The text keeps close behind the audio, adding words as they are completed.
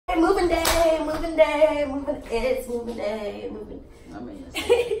Moving day, moving day, moving. It's moving day, moving. I mean,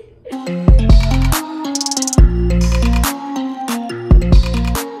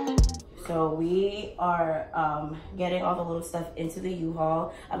 so we are getting all the little stuff into the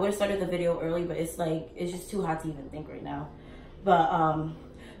U-Haul. I would have started the video early, but it's just too hot to even think right now. But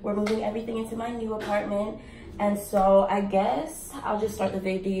we're moving everything into my new apartment, and so I guess I'll just start the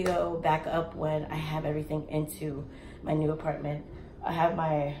video back up when I have everything into my new apartment. I have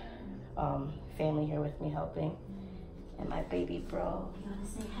my family here with me helping, and my baby bro. You wanna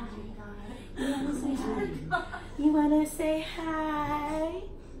say hi? You wanna say hi? You wanna say hi?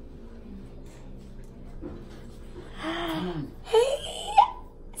 Hey,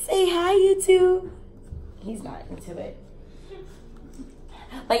 say hi, YouTube. He's not into it.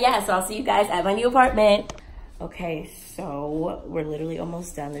 But yeah, so I'll see you guys at my new apartment. Okay, so we're literally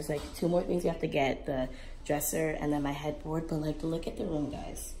almost done. There's like 2 more things we have to get, the dresser and then my headboard. But like, look at the room,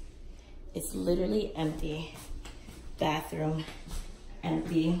 guys. It's literally empty. Bathroom,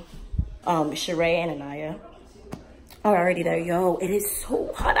 empty. Sheree and Anaya are already there. Yo, it is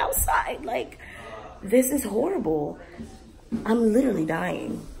so hot outside. Like, this is horrible. I'm literally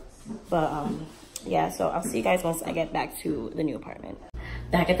dying. But yeah, so I'll see you guys once I get back to the new apartment.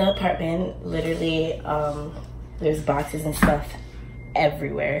 Back at the apartment, literally, there's boxes and stuff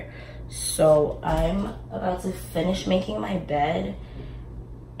everywhere. So I'm about to finish making my bed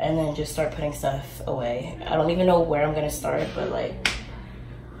and then just start putting stuff away. I don't even know where I'm gonna start, but like,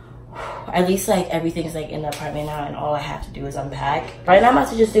 at least like everything's like in the apartment now, and all I have to do is unpack. Right now I'm about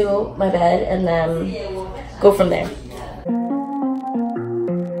to just do my bed and then go from there.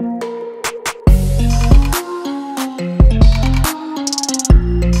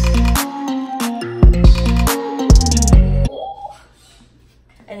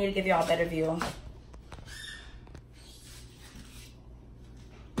 I need to give y'all a better view.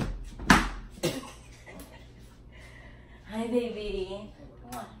 Hi, baby.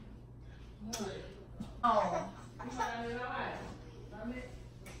 Oh.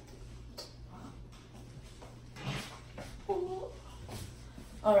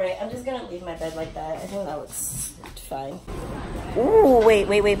 All right, I'm just gonna leave my bed like that. I think that looks fine. Ooh,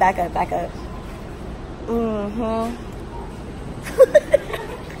 wait, back up.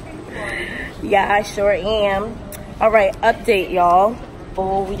 Yeah, I sure am. All right, update, y'all.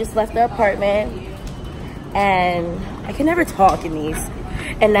 Oh, we just left the apartment, and I can never talk in these.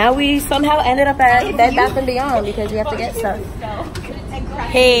 And now we somehow ended up at Bed Bath & Beyond because we have to get stuff.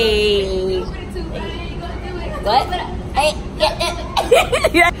 Hey. What? Hey.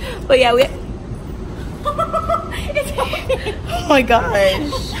 Yeah. But yeah, we. Oh my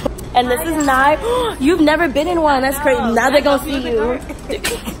gosh. And this is not. You've never been in one. That's crazy. Now they're gonna see you.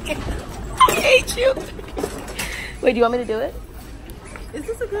 I hate you. Wait, do you want me to do it? Is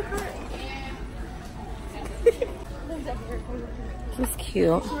this a good part? It's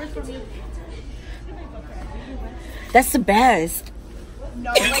cute. That's the best.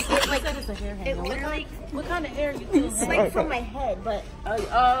 No, like it literally. What kind of hair you do? It's like from my head, but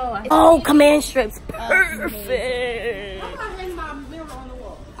oh, command strips, perfect. I'm not hanging my mirror on the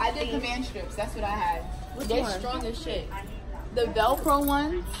wall. I did command strips. That's what I had. They're strong as shit. The Velcro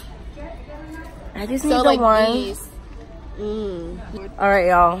ones. I just need the one. These. All right,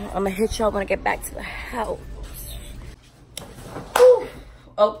 y'all. I'm gonna hit y'all when I get back to the house. Whew.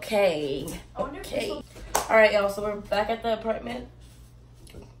 Okay. All right, y'all. So we're back at the apartment.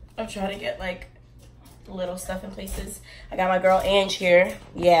 I'm trying to get like little stuff in places. I got my girl Ange here.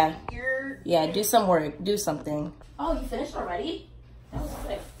 Yeah. Yeah. Do some work. Do something. Oh, you finished already? That was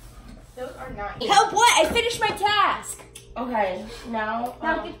quick. Those are not. Help! What? I finished my task. Okay. Now.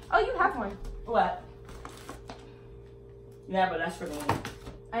 Oh, you have one. What? Yeah, but that's for me.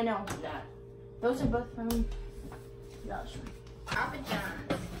 I know. Nah. Those are both for me. Gosh. Papa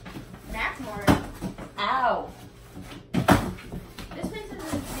John's. That's more. Ow. This place is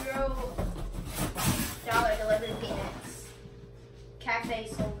 $0 delivery payments. Cafe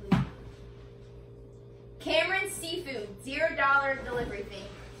Soul Food. Cameron Seafood, $0 delivery fee.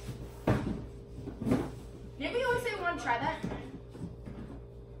 Didn't we always say we want to try that?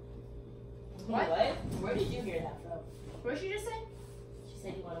 What? Where did you hear that from? What did she just say? She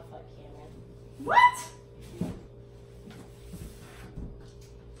said you want to fuck Cameron. What?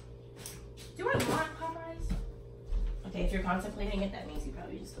 Do I want Popeyes? Okay, if you're contemplating it, that means you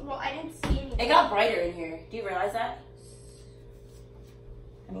probably just go. Well, I didn't see anything. It got brighter in here. Do you realize that?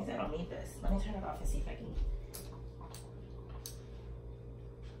 That means I don't need this. Let me turn it off and see if I can.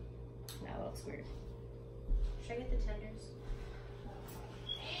 Now that looks weird. Should I get the tenders?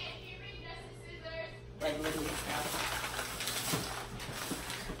 Like literally now.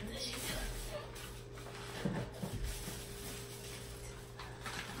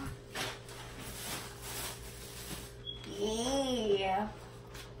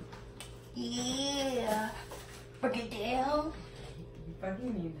 Yeah. Break it down. You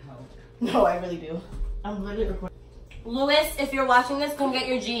fucking need help. No, I really do. I'm literally recording. Louis, if you're watching this, come get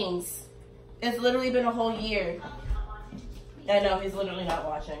your jeans. It's literally been a whole year. I know, he's literally not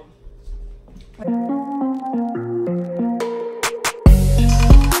watching.